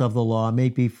righteousness of the law may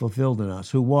be fulfilled in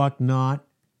us, who walk not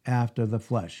after the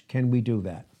flesh. Can we do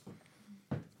that?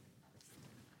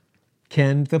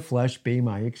 Can the flesh be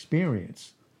my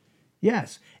experience?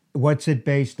 Yes. What's it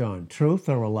based on? Truth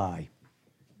or a lie?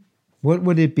 What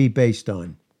would it be based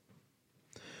on?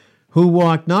 Who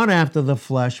walk not after the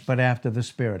flesh, but after the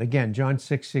Spirit. Again, John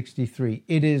 6:63.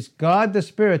 It is God the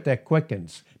Spirit that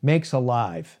quickens, makes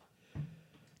alive.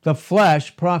 The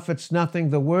flesh profits nothing.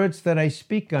 The words that I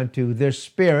speak unto, they're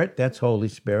spirit, that's Holy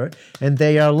Spirit, and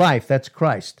they are life, that's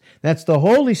Christ. That's the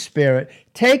Holy Spirit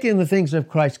taking the things of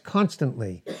Christ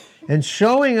constantly and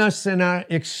showing us in our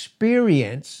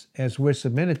experience, as we're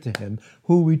submitted to him,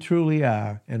 who we truly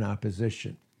are in our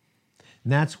position.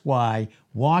 And that's why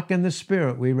walk in the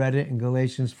Spirit, we read it in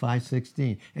Galatians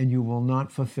 5:16, and you will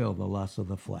not fulfill the lust of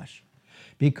the flesh.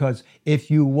 Because if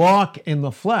you walk in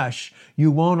the flesh, you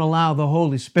won't allow the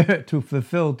Holy Spirit to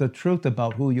fulfill the truth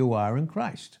about who you are in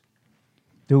Christ.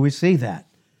 Do we see that?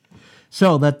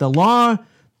 So that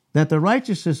the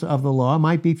righteousness of the law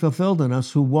might be fulfilled in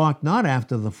us who walk not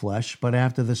after the flesh, but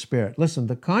after the Spirit. Listen,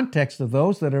 the context of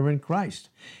those that are in Christ.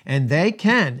 And they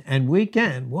can, and we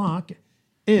can, walk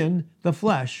in the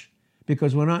flesh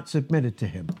because we're not submitted to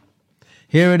him.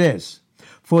 Here it is.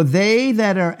 For they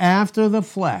that are after the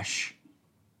flesh,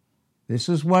 this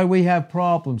is why we have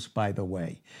problems, by the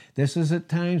way. This is at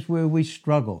times where we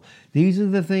struggle. These are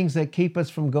the things that keep us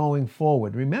from going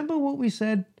forward. Remember what we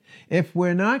said? If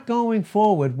we're not going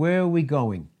forward, where are we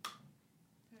going?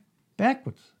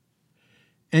 Backwards.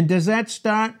 And does that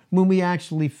start when we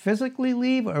actually physically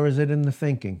leave, or is it in the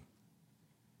thinking?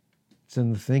 It's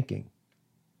in the thinking.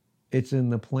 It's in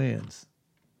the plans.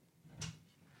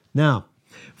 Now,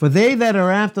 for they that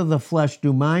are after the flesh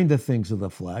do mind the things of the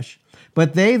flesh,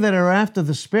 but they that are after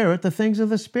the Spirit, the things of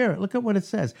the Spirit. Look at what it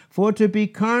says. For to be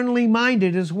carnally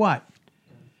minded is what?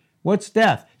 What's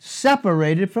death?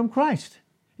 Separated from Christ.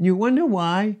 And you wonder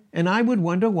why, and I would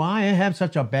wonder why I have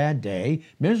such a bad day,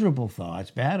 miserable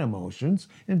thoughts, bad emotions,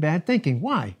 and bad thinking.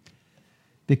 Why?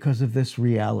 Because of this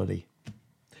reality.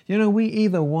 You know, we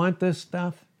either want this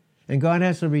stuff, and God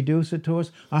has to reduce it to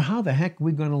us, or how the heck are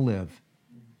we going to live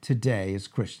today as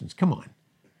Christians? Come on.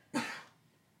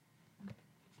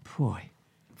 Boy,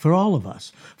 for all of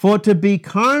us. For to be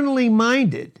carnally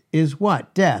minded is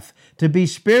what? Death. To be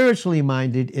spiritually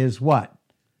minded is what?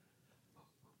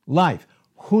 Life.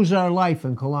 Who's our life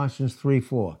in Colossians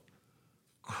 3:4?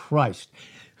 Christ.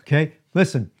 Okay,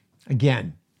 listen,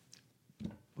 again.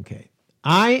 Okay,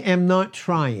 I am not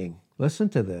trying, listen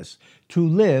to this, to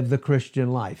live the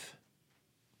Christian life.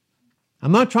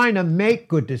 I'm not trying to make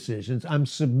good decisions. I'm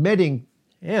submitting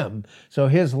him so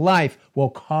his life will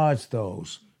cause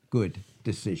those good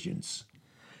decisions.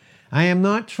 I am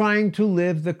not trying to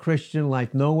live the Christian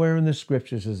life. Nowhere in the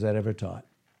scriptures is that ever taught.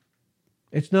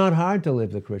 It's not hard to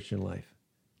live the Christian life.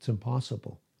 It's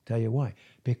impossible. Tell you why.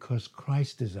 Because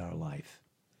Christ is our life.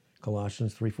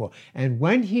 Colossians 3:4. And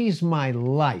when he's my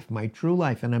life, my true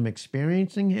life, and I'm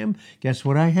experiencing him, guess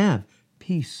what I have?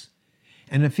 Peace.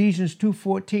 And Ephesians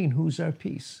 2:14, who's our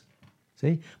peace?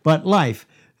 See? But life,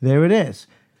 there it is.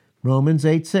 Romans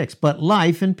 8:6. But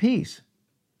life and peace.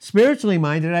 Spiritually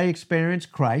minded, I experience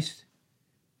Christ,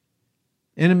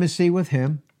 intimacy with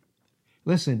him.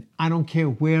 Listen, I don't care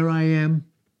where I am.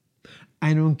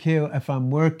 I don't care if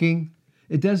I'm working.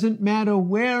 It doesn't matter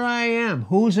where I am.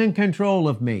 Who's in control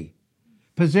of me?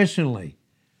 Positionally.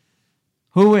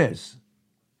 Who is?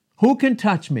 Who can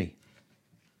touch me?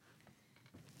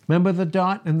 Remember the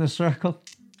dot and the circle?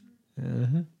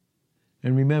 Uh-huh.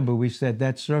 And remember, we said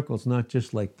that circle's not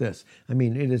just like this. I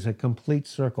mean, it is a complete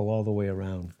circle all the way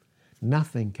around.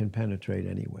 Nothing can penetrate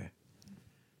anywhere.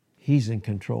 He's in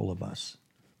control of us.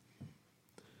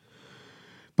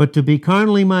 But to be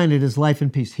carnally minded is life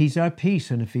and peace. He's our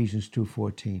peace in Ephesians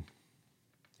 2:14.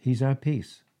 He's our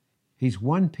peace. He's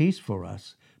won peace for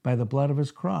us by the blood of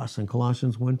his cross in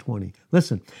Colossians 1:20.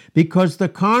 Listen, because the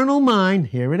carnal mind,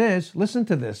 here it is. Listen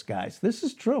to this, guys. This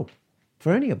is true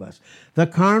for any of us. The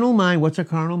carnal mind, what's a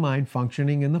carnal mind?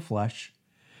 Functioning in the flesh.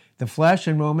 The flesh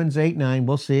in Romans 8:9,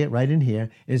 we'll see it right in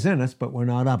here, is in us, but we're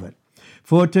not of it.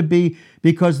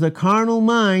 Because the carnal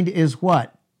mind is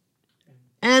what?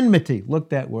 Enmity. Look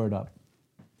that word up.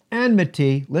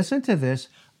 Enmity, listen to this,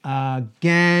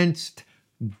 against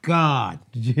God.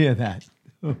 Did you hear that?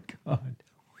 Oh, God.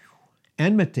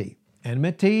 Enmity.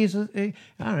 Enmity is, all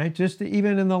right, just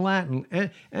even in the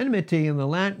Latin. Enmity in the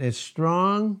Latin is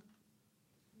strong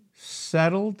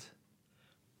settled,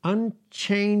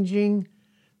 unchanging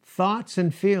thoughts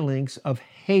and feelings of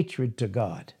hatred to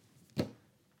God.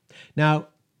 Now,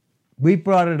 we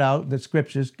brought it out, the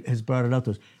Scriptures has brought it out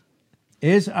to us.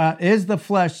 Is the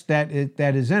flesh that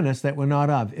is in us that we're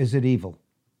not of, is it evil?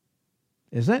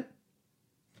 Is it?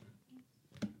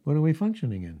 What are we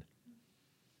functioning in?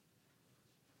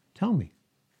 Tell me.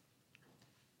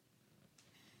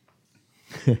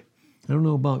 I don't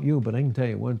know about you, but I can tell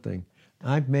you one thing.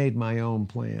 I've made my own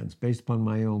plans based upon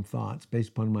my own thoughts, based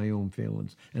upon my own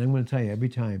feelings. And I'm going to tell you, every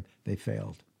time they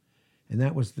failed. And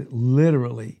that was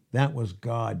that was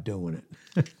God doing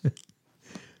it.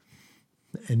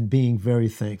 And being very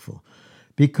thankful.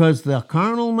 Because the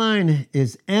carnal mind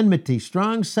is enmity,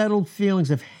 strong settled feelings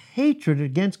of hatred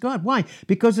against God. Why?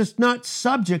 Because it's not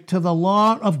subject to the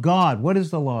law of God. What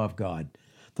is the law of God?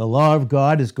 The law of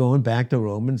God is going back to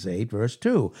Romans 8, verse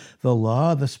 2. The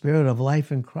law of the Spirit of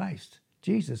life in Christ.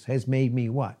 Jesus has made me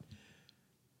what?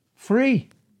 Free.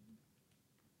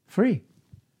 Free.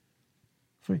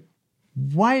 Free.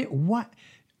 Why? What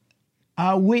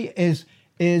are we?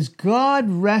 Is God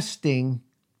resting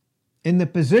in the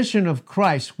position of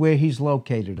Christ where He's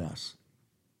located us?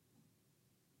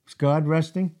 Is God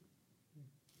resting?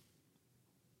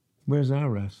 Where's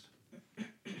our rest?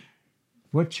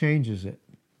 What changes it?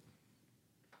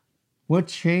 What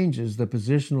changes the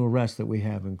positional rest that we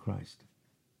have in Christ?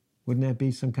 Wouldn't that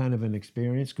be some kind of an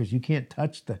experience? Because you can't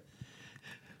touch the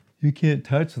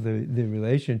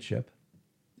relationship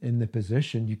in the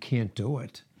position. You can't do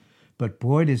it. But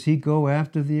boy, does He go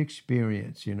after the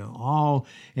experience,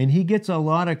 and He gets a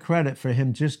lot of credit for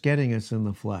Him just getting us in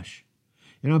the flesh.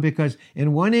 Because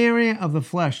in one area of the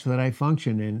flesh that I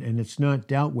function in, and it's not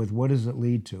dealt with, what does it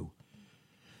lead to?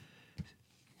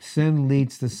 Sin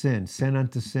leads to sin. Sin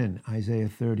unto sin. Isaiah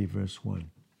 30, verse 1.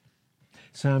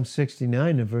 Psalm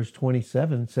 69 and verse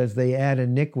 27 says they add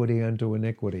iniquity unto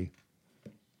iniquity.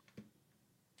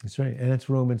 That's right. And that's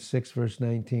Romans 6, verse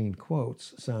 19,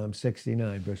 quotes Psalm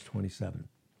 69, verse 27.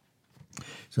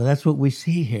 So that's what we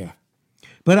see here.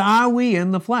 But are we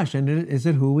in the flesh? And is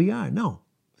it who we are? No.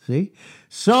 See?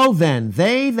 So then,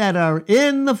 they that are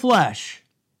in the flesh,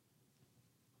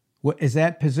 is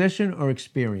that position or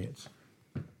experience?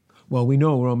 Well, we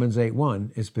know Romans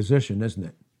 8:1 is position, isn't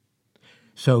it?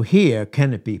 So here,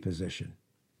 can it be position?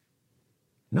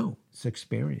 No, it's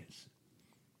experience.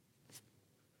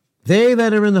 They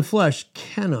that are in the flesh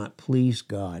cannot please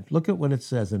God. Look at what it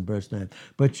says in verse 9.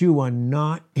 But you are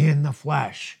not in the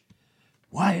flesh.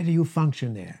 Why do you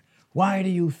function there? Why do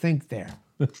you think there?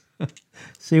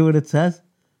 See what it says?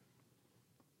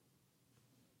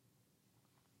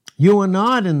 You are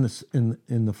not in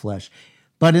the flesh,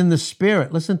 but in the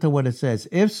Spirit. Listen to what it says.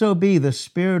 If so be the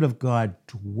Spirit of God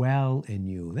dwell in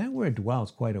you. That word dwell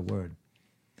is quite a word.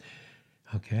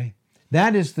 Okay.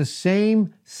 That is the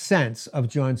same sense of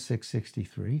John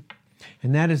 6:63,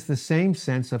 and that is the same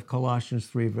sense of Colossians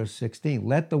 3, verse 16.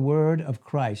 Let the word of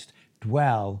Christ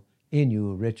dwell in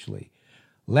you richly.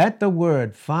 Let the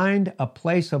word find a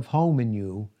place of home in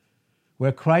you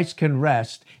where Christ can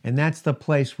rest, and that's the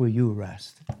place where you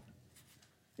rest.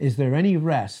 Is there any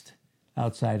rest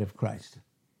outside of Christ?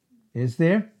 Is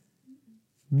there?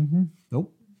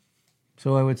 Nope.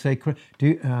 So I would say,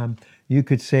 you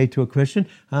could say to a Christian,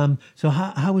 so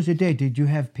how was your day? Did you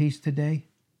have peace today?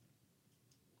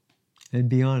 And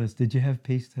be honest, did you have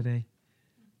peace today?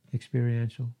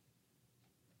 Experiential?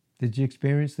 Did you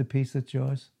experience the peace that's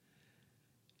yours?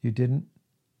 You didn't?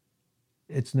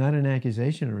 It's not an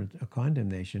accusation or a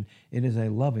condemnation. It is a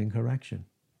loving correction,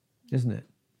 isn't it?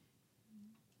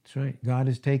 That's right. God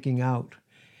is taking out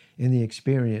in the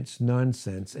experience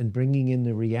nonsense and bringing in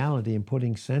the reality and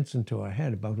putting sense into our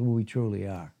head about who we truly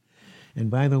are. And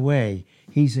by the way,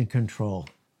 He's in control.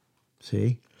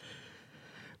 See?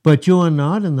 But you are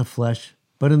not in the flesh,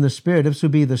 but in the Spirit. If so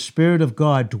be the Spirit of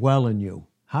God dwell in you.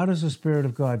 How does the Spirit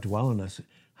of God dwell in us?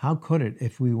 How could it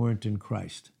if we weren't in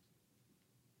Christ?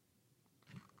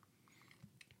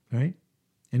 Right?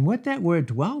 And what that word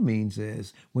dwell means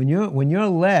is when you're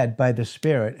led by the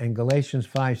Spirit in Galatians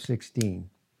 5:16,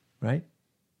 right?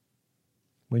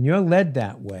 When you're led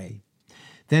that way,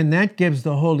 then that gives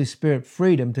the Holy Spirit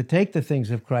freedom to take the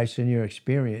things of Christ in your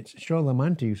experience, show them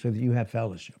unto you so that you have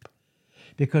fellowship.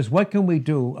 Because what can we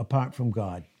do apart from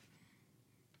God?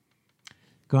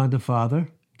 God the Father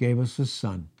gave us His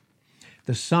Son.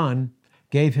 The Son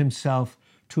gave Himself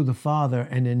to the Father,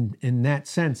 and in that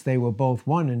sense, they were both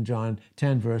one in John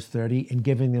 10, verse 30, in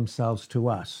giving themselves to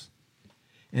us.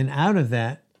 And out of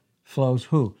that flows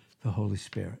who? The Holy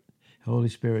Spirit. The Holy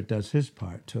Spirit does His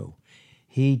part too.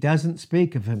 He doesn't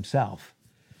speak of Himself.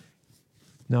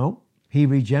 No, He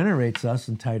regenerates us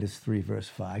in Titus 3, verse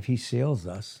 5. He seals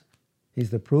us. He's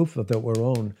the proof of that we're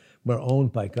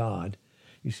owned by God.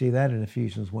 You see that in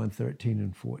Ephesians 1, 13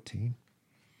 and 14.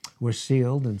 We're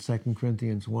sealed in 2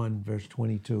 Corinthians 1, verse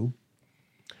 22.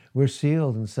 We're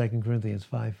sealed in 2 Corinthians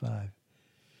 5, 5.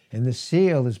 And the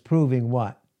seal is proving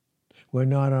what? We're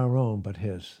not our own, but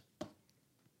his.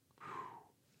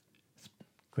 It's a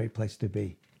great place to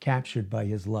be, captured by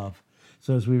his love.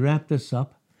 So as we wrap this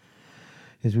up,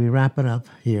 as we wrap it up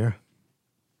here,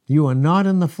 you are not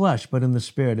in the flesh, but in the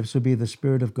Spirit, if so be the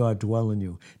Spirit of God dwell in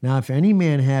you. Now, if any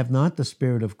man have not the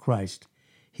Spirit of Christ,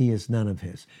 he is none of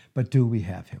his. But do we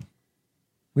have him?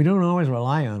 We don't always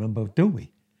rely on him, but do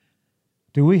we?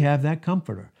 Do we have that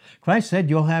comforter? Christ said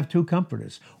you'll have two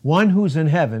comforters. One who's in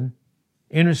heaven,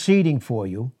 interceding for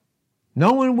you,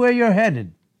 knowing where you're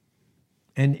headed,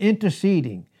 and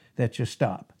interceding that you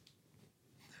stop.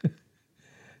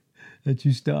 That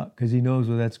you stop, because he knows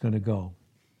where that's going to go.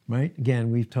 Right?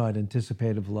 Again, we've taught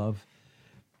anticipative love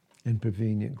and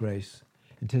prevenient grace.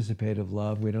 Anticipative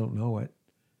love, we don't know it,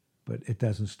 but it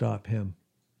doesn't stop him.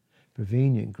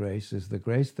 Prevenient grace is the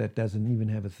grace that doesn't even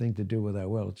have a thing to do with our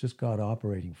will. It's just God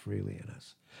operating freely in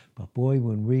us. But boy,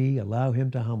 when we allow him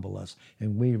to humble us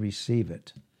and we receive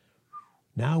it,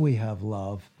 now we have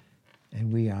love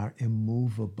and we are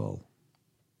immovable.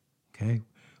 Okay?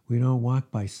 We don't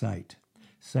walk by sight.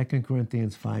 2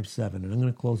 Corinthians 5, 7, and I'm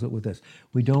going to close it with this.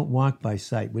 We don't walk by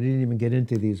sight. We didn't even get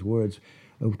into these words,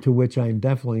 to which I'm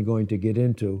definitely going to get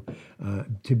into,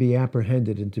 to be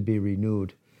apprehended and to be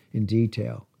renewed in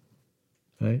detail.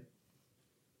 Right?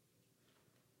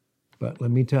 But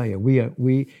let me tell you,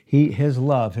 his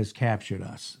love has captured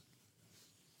us.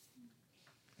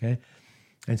 Okay?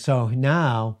 And so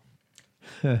now,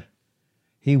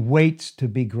 he waits to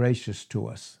be gracious to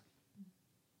us.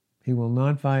 He will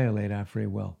not violate our free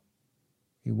will.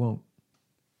 He won't.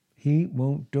 He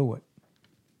won't do it.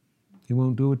 He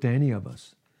won't do it to any of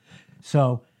us.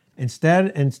 So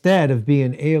instead of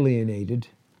being alienated,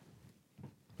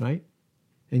 right?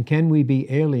 And can we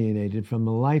be alienated from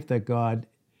the life that God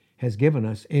has given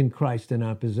us in Christ in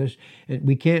our position? And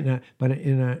we can't, but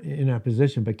in our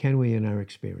position, but can we in our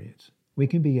experience? We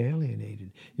can be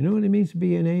alienated. You know what it means to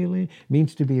be an alien? It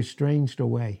means to be estranged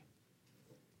away.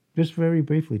 Just very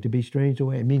briefly, to be estranged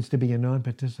away, it means to be a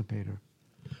non-participator.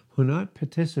 We're not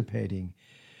participating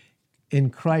in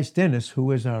Christ in us,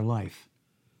 who is our life.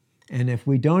 And if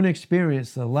we don't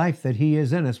experience the life that he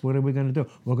is in us, what are we going to do?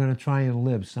 We're going to try and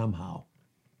live somehow.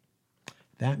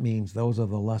 That means those are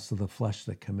the lusts of the flesh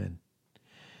that come in.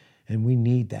 And we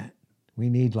need that. We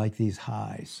need like these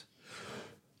highs.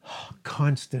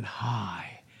 Constant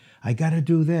high. I got to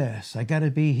do this. I got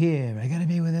to be here. I got to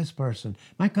be with this person.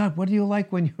 My God, what do you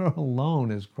like when you're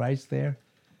alone? Is Christ there?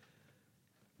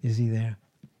 Is he there?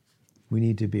 We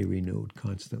need to be renewed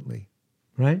constantly,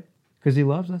 right? Because he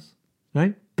loves us,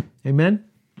 right? Amen?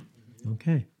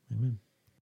 Okay, amen.